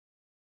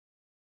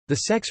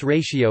The sex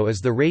ratio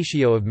is the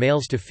ratio of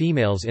males to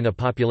females in a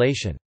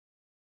population.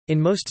 In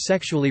most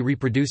sexually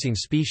reproducing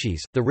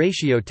species, the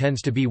ratio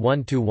tends to be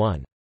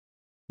 1:1.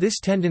 This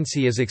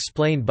tendency is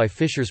explained by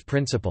Fisher's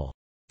principle.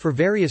 For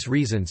various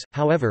reasons,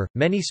 however,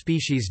 many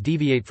species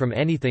deviate from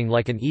anything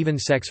like an even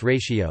sex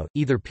ratio,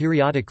 either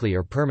periodically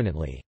or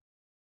permanently.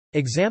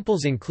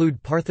 Examples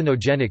include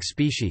parthenogenic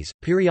species,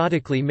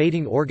 periodically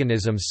mating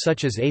organisms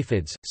such as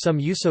aphids, some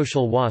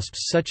eusocial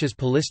wasps such as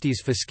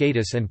Polistes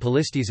fuscatus and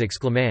Polistes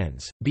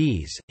exclamans,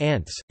 bees,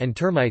 ants, and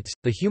termites.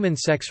 The human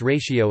sex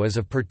ratio is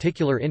of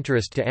particular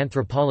interest to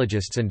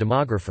anthropologists and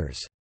demographers.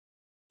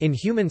 In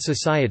human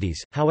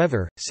societies,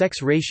 however,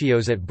 sex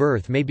ratios at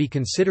birth may be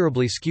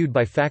considerably skewed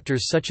by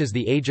factors such as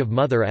the age of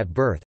mother at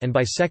birth, and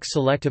by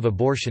sex-selective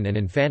abortion and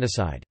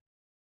infanticide.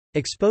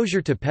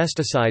 Exposure to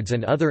pesticides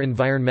and other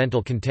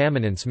environmental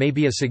contaminants may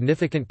be a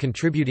significant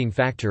contributing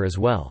factor as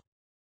well.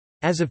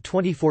 As of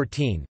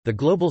 2014, the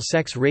global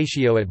sex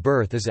ratio at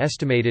birth is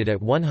estimated at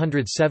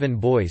 107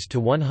 boys to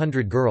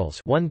 100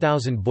 girls,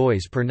 1,000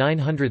 boys per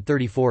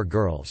 934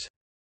 girls.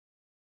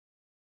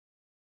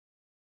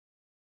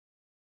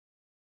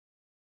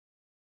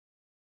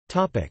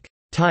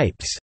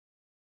 Types.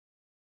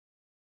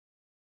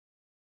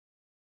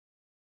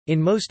 In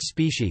most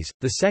species,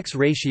 the sex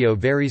ratio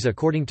varies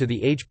according to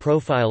the age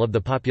profile of the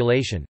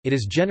population. It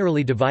is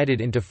generally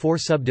divided into 4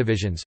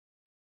 subdivisions: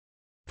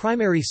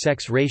 primary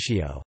sex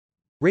ratio,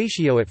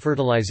 ratio at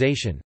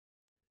fertilization;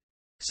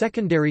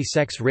 secondary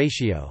sex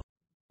ratio,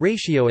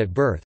 ratio at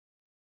birth;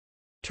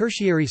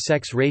 tertiary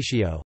sex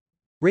ratio,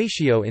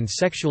 ratio in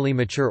sexually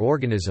mature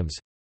organisms,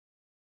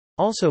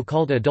 also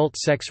called adult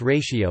sex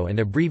ratio and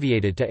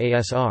abbreviated to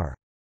ASR.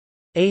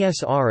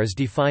 ASR is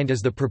defined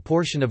as the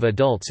proportion of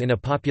adults in a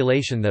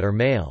population that are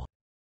male.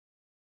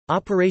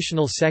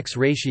 Operational sex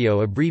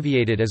ratio,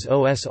 abbreviated as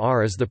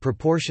OSR, is the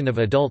proportion of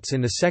adults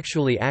in the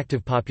sexually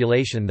active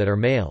population that are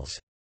males.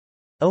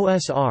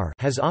 OSR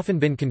has often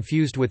been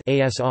confused with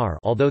ASR,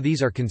 although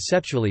these are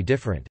conceptually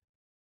different.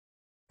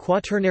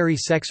 Quaternary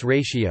sex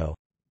ratio,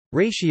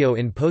 ratio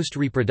in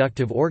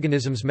post-reproductive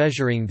organisms.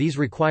 Measuring these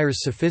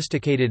requires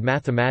sophisticated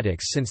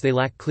mathematics since they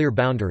lack clear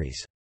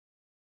boundaries.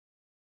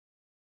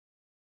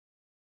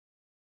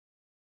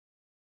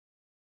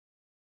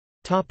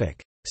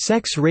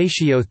 Sex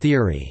ratio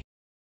theory.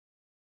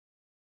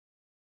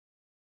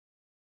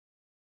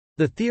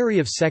 The theory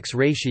of sex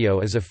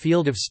ratio is a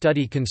field of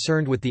study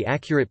concerned with the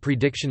accurate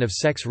prediction of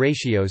sex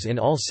ratios in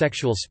all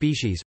sexual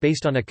species,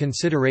 based on a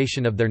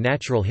consideration of their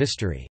natural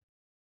history.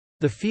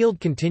 The field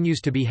continues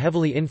to be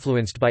heavily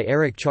influenced by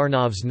Eric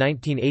Charnov's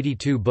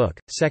 1982 book,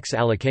 Sex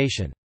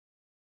Allocation.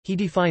 He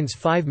defines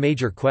 5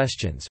 major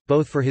questions,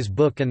 both for his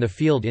book and the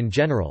field in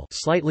general,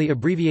 slightly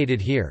abbreviated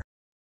here.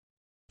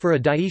 For a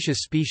dioecious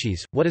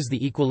species, what is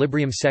the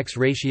equilibrium sex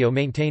ratio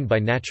maintained by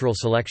natural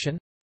selection?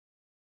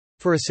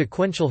 For a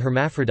sequential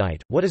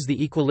hermaphrodite, what is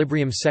the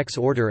equilibrium sex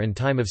order and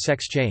time of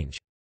sex change?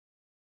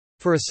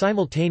 For a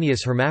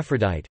simultaneous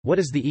hermaphrodite, what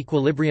is the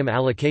equilibrium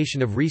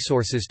allocation of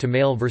resources to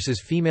male versus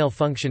female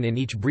function in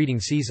each breeding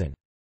season?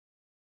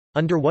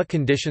 Under what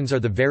conditions are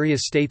the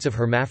various states of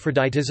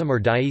hermaphroditism or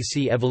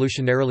dioecy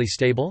evolutionarily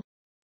stable?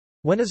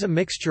 When is a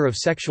mixture of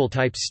sexual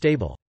types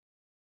stable?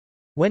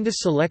 When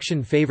does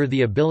selection favor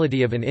the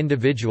ability of an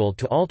individual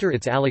to alter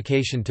its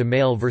allocation to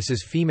male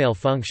versus female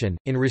function,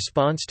 in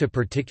response to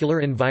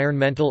particular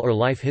environmental or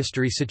life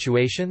history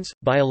situations?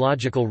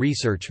 Biological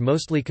research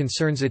mostly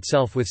concerns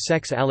itself with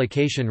sex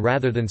allocation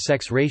rather than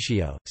sex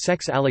ratio,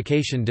 sex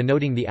allocation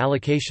denoting the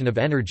allocation of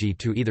energy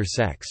to either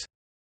sex.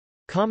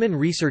 Common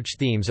research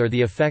themes are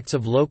the effects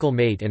of local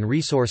mate and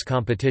resource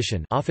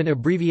competition, often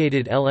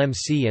abbreviated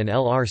LMC and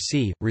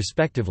LRC,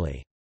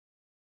 respectively.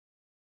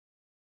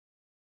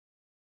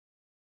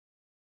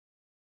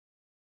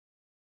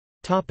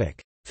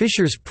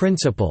 Fisher's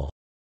principle.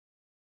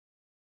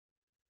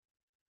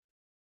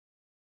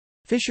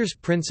 Fisher's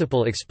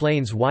principle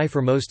explains why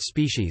for most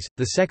species,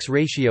 the sex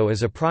ratio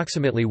is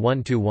approximately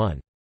 1:1.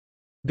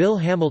 Bill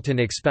Hamilton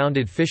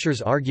expounded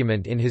Fisher's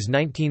argument in his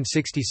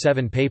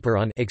 1967 paper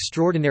on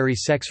extraordinary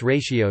sex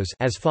ratios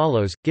as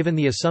follows, given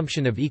the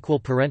assumption of equal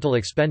parental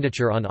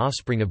expenditure on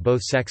offspring of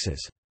both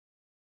sexes.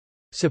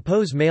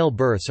 Suppose male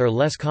births are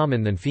less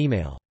common than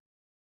female.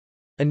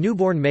 A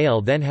newborn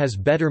male then has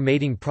better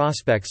mating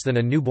prospects than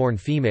a newborn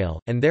female,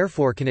 and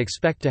therefore can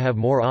expect to have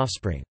more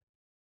offspring.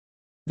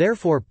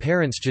 Therefore,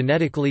 parents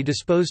genetically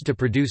disposed to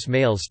produce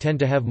males tend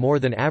to have more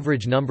than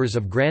average numbers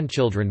of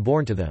grandchildren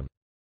born to them.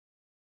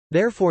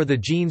 Therefore, the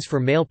genes for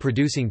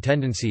male-producing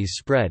tendencies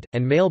spread,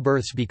 and male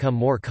births become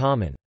more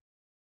common.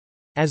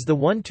 As the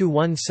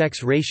 1:1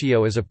 sex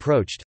ratio is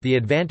approached, the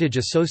advantage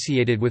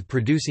associated with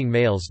producing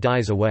males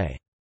dies away.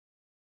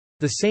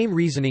 The same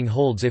reasoning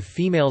holds if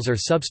females are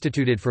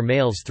substituted for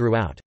males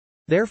throughout.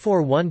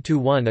 Therefore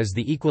 1:1 is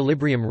the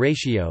equilibrium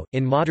ratio.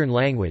 In modern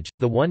language,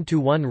 the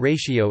 1:1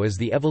 ratio is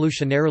the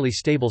evolutionarily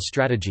stable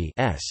strategy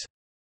S.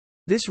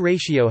 This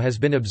ratio has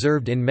been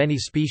observed in many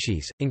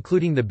species,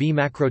 including the bee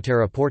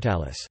Macroptera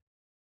portalis.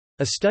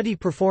 A study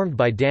performed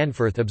by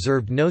Danforth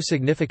observed no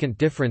significant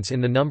difference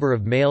in the number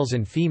of males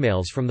and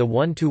females from the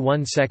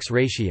 1-to-1 sex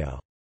ratio.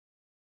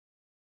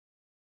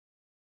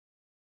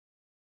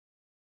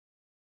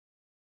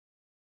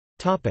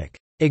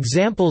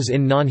 Examples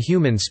in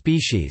non-human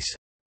species.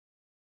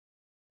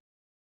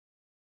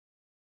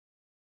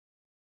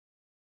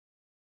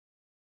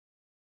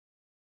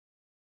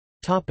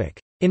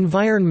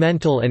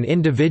 Environmental and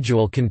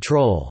individual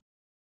control.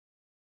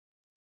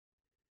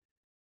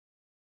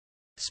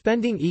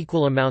 Spending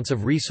equal amounts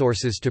of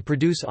resources to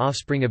produce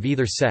offspring of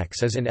either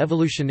sex is an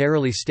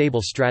evolutionarily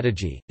stable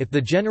strategy. If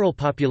the general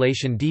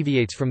population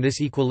deviates from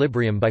this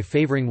equilibrium by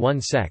favoring one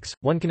sex,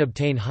 one can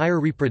obtain higher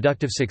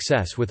reproductive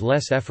success with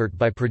less effort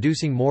by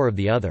producing more of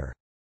the other.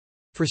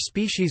 For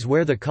species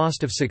where the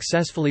cost of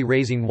successfully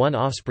raising one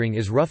offspring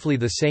is roughly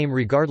the same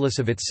regardless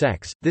of its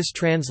sex, this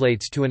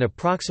translates to an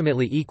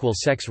approximately equal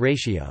sex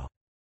ratio.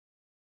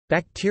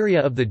 Bacteria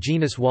of the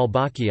genus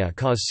Wolbachia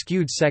cause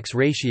skewed sex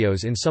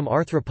ratios in some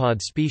arthropod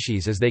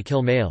species as they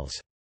kill males.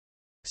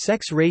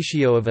 Sex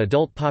ratio of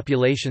adult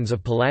populations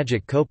of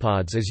pelagic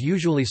copepods is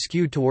usually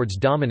skewed towards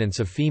dominance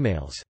of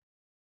females.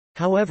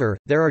 However,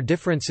 there are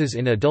differences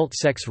in adult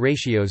sex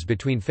ratios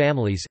between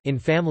families. In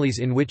families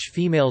in which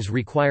females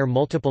require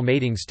multiple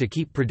matings to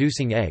keep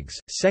producing eggs,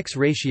 sex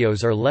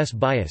ratios are less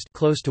biased,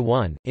 close to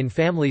 1. In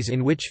families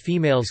in which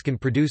females can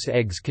produce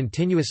eggs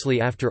continuously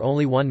after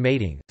only one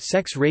mating,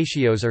 sex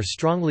ratios are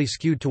strongly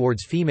skewed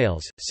towards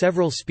females.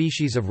 Several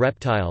species of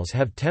reptiles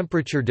have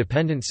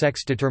temperature-dependent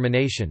sex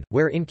determination,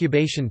 where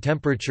incubation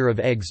temperature of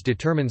eggs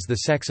determines the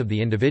sex of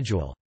the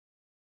individual.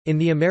 In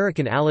the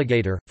American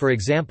alligator, for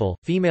example,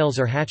 females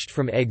are hatched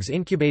from eggs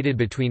incubated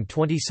between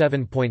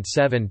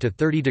 27.7 to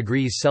 30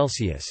 degrees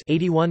Celsius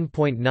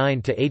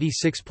 (81.9 to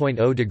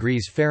 86.0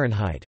 degrees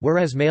Fahrenheit),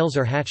 whereas males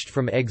are hatched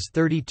from eggs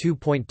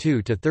 32.2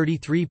 to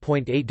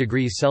 33.8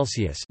 degrees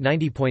Celsius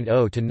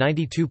 (90.0 to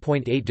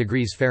 92.8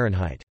 degrees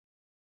Fahrenheit).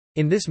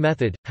 In this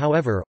method,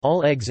 however,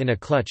 all eggs in a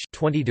clutch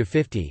 20 to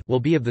 50 will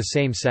be of the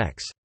same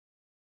sex.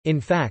 In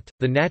fact,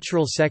 the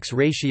natural sex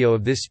ratio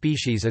of this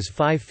species is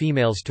 5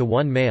 females to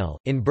 1 male.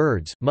 In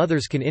birds,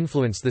 mothers can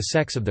influence the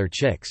sex of their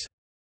chicks.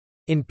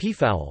 In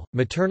peafowl,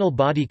 maternal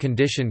body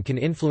condition can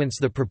influence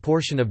the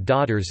proportion of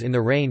daughters in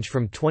the range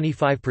from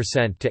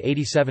 25% to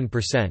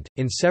 87%.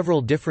 In several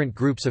different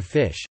groups of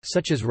fish,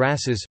 such as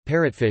wrasses,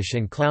 parrotfish,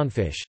 and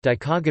clownfish,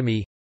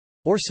 dichogamy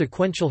or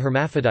sequential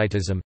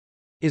hermaphroditism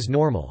is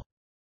normal.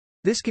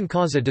 This can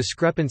cause a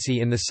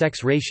discrepancy in the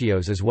sex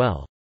ratios as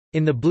well.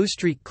 In the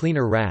bluestreak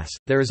cleaner wrasse,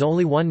 there is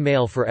only one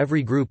male for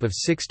every group of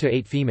 6 to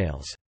 8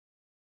 females.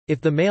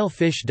 If the male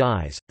fish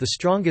dies, the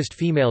strongest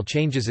female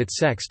changes its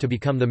sex to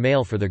become the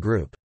male for the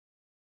group.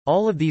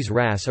 All of these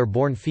wrasse are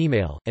born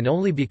female, and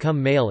only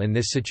become male in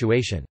this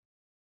situation.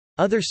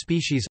 Other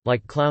species,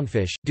 like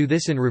clownfish, do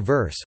this in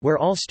reverse, where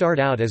all start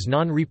out as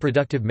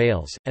non-reproductive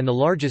males, and the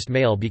largest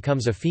male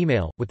becomes a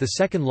female, with the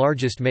second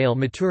largest male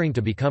maturing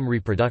to become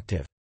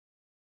reproductive.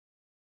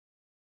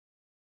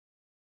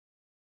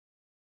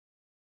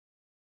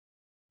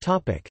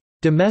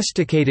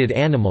 Domesticated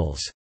animals.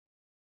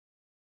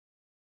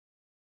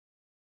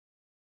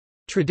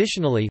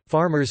 Traditionally,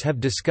 farmers have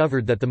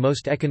discovered that the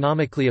most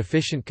economically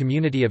efficient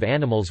community of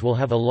animals will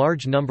have a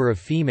large number of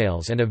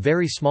females and a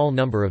very small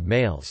number of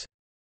males.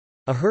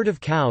 A herd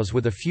of cows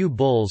with a few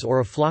bulls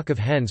or a flock of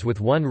hens with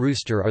one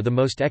rooster are the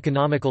most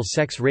economical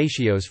sex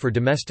ratios for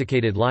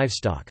domesticated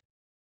livestock.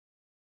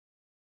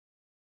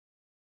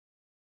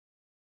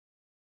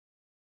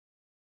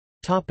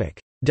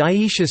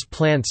 Dioecious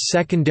plants'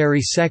 secondary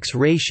sex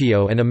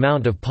ratio and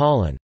amount of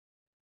pollen.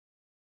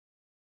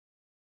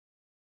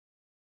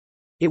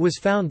 It was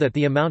found that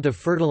the amount of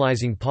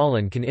fertilizing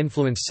pollen can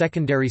influence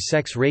secondary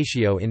sex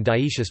ratio in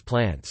dioecious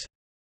plants.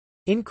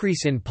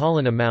 Increase in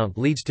pollen amount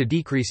leads to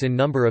decrease in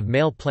number of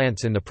male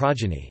plants in the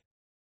progeny.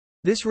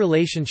 This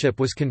relationship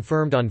was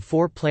confirmed on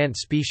 4 plant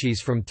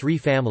species from 3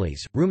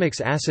 families: Rumex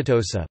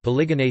acetosa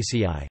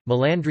 (Polygonaceae),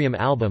 Melandrium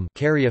album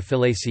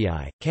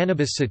 (Caryophyllaceae),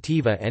 Cannabis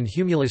sativa, and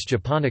Humulus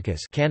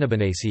japonicus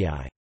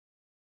 (Cannabinaceae).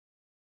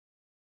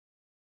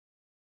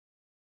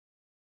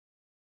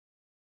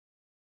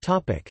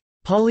 Topic: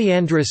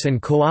 Polyandrous and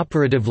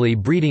cooperatively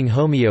breeding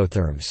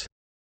homeotherms.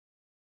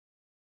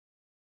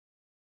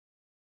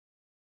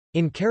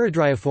 In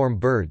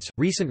charadryoform birds,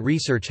 recent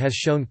research has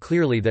shown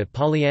clearly that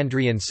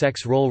polyandry and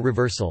sex role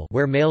reversal,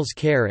 where males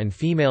care and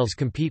females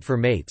compete for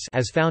mates,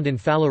 as found in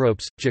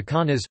phalaropes,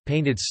 jacanas,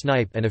 painted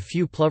snipe, and a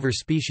few plover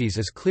species,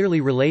 is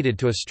clearly related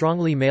to a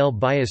strongly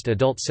male-biased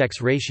adult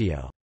sex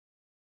ratio.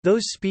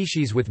 Those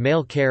species with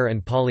male care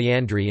and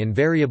polyandry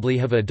invariably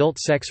have adult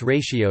sex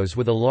ratios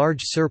with a large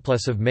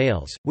surplus of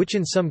males, which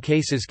in some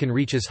cases can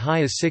reach as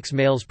high as 6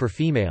 males per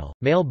female.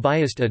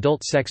 Male-biased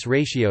adult sex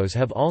ratios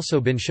have also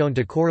been shown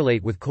to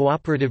correlate with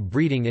cooperative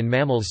breeding in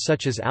mammals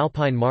such as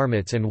alpine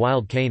marmots and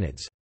wild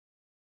canids.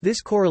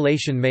 This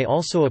correlation may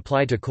also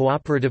apply to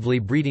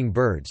cooperatively breeding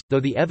birds, though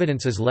the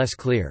evidence is less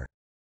clear.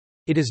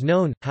 It is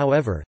known,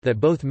 however, that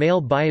both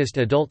male-biased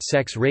adult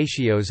sex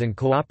ratios and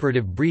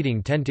cooperative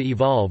breeding tend to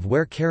evolve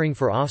where caring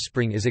for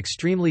offspring is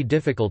extremely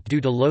difficult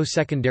due to low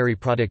secondary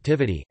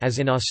productivity, as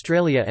in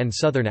Australia and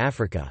southern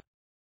Africa.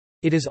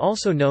 It is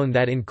also known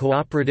that in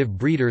cooperative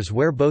breeders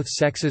where both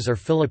sexes are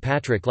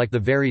philopatric like the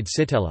varied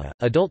Sitella,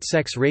 adult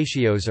sex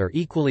ratios are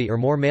equally or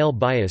more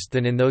male-biased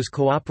than in those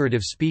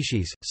cooperative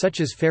species, such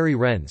as fairy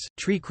wrens,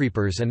 tree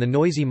creepers and the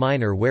noisy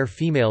miner where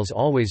females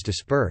always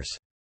disperse.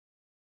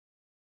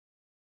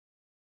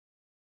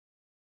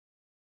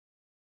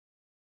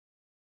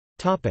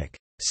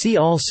 See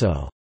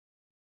also: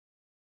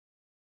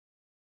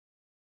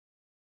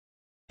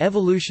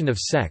 Evolution of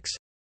sex,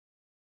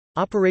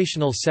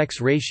 Operational sex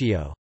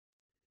ratio,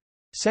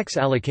 Sex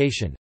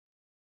allocation,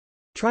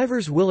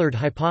 Trivers-Willard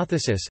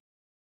hypothesis,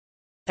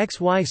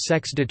 XY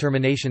sex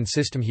determination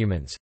system.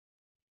 Humans,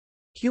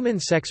 Human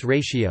sex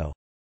ratio,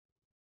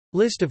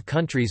 List of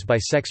countries by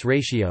sex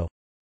ratio,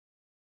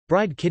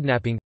 Bride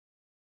kidnapping,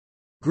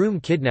 Groom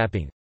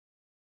kidnapping,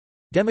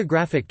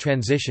 Demographic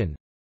transition,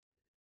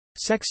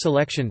 Sex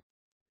selection,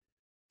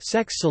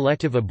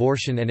 Sex-selective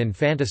abortion and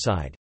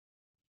infanticide,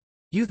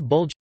 Youth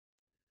bulge,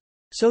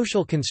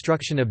 Social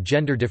construction of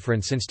gender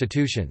difference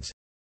institutions,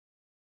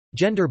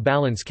 Gender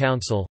Balance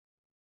Council.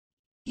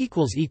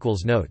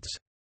 Notes